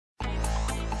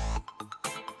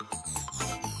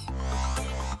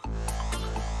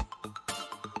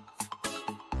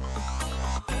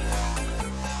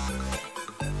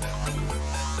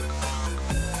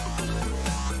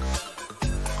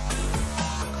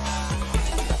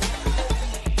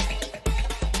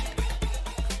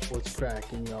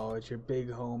cracking, y'all? It's your big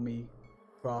homie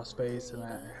Crosface, and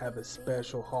I have a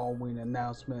special Halloween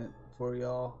announcement for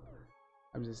y'all.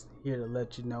 I'm just here to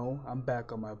let you know I'm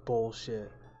back on my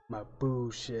bullshit, my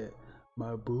bullshit,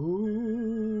 my bullshit.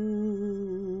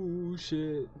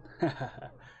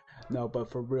 No, but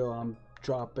for real, I'm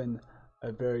dropping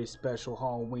a very special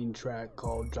Halloween track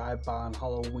called Drive By on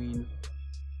Halloween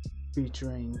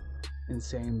featuring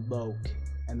Insane Loke,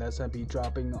 and that's gonna be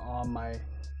dropping on my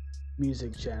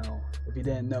music channel. If you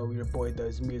didn't know, your boy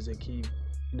does music.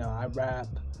 I rap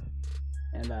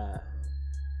and I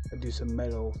do some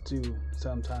metal too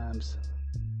sometimes,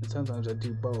 and sometimes I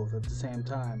do both at the same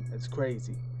time. It's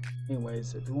crazy.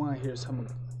 Anyways, if you want to hear some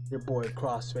of your boy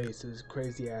Crossface's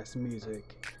crazy ass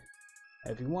music,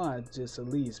 if you want to just at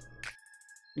least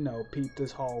peep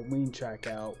this Halloween track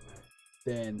out,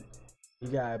 then you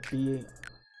gotta be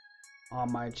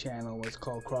on my channel. It's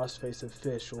called Crossface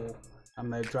Official. I'm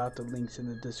gonna drop the links in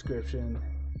the description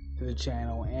to the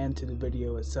channel and to the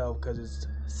video itself, because it's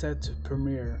set to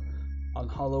premiere on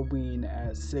Halloween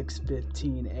at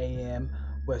 6:15 a.m.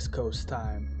 West Coast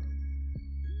time.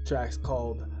 Track's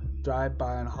called Drive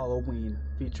By on Halloween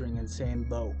featuring Insane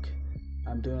Loke.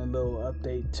 I'm doing a little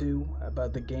update too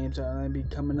about the games that are gonna be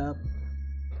coming up.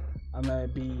 I'm gonna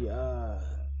be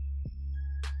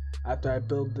after I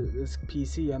build this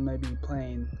PC, I'm gonna be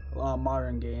playing a lot of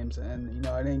modern games, and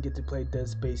I didn't get to play Dead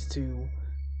Space 2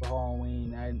 for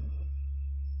Halloween. I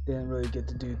didn't really get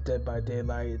to do Dead by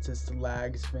Daylight. It's just the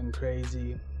lag's been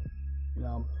crazy.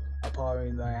 I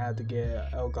probably have to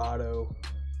get Elgato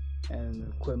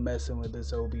and quit messing with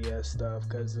this OBS stuff,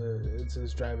 because it's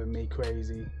just driving me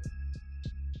crazy.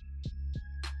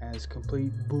 And it's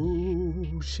complete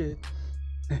bullshit.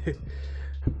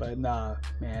 But nah,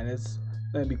 man, it's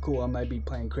gonna be cool. I might be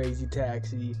playing Crazy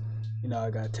Taxi. I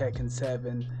got Tekken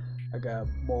 7. I got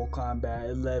Mortal Kombat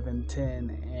 11, 10,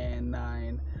 and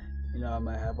 9. I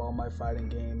might have all my fighting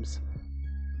games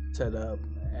set up,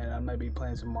 and I might be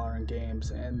playing some modern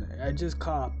games. And I just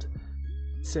copped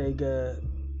Sega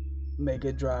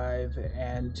Mega Drive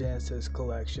and Genesis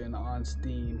collection on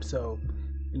Steam. So,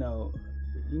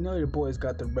 your boy's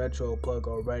got the retro plug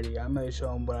already. I'm gonna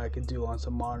show him what I could do on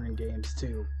some modern games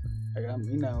too. Like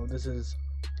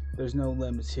there's no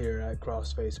limits here at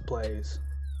Crossface Plays.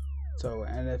 So,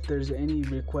 and if there's any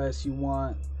requests you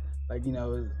want,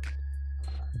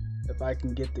 if I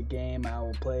can get the game, I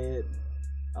will play it.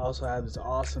 I also have this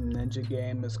awesome ninja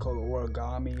game. It's called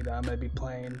Origami that I'm gonna be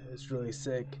playing. It's really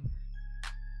sick.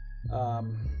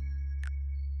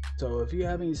 So if you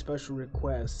have any special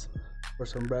requests for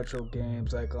some retro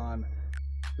games, like on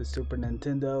the Super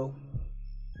Nintendo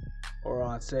or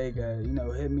on Sega,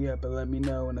 hit me up and let me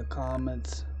know in the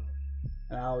comments,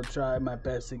 and I will try my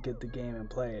best to get the game and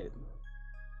play it.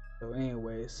 So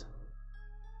anyways,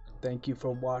 thank you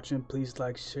for watching. Please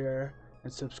like, share,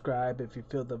 and subscribe if you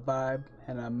feel the vibe,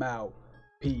 and I'm out.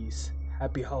 Peace.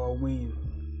 Happy Halloween.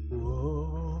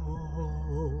 Whoa.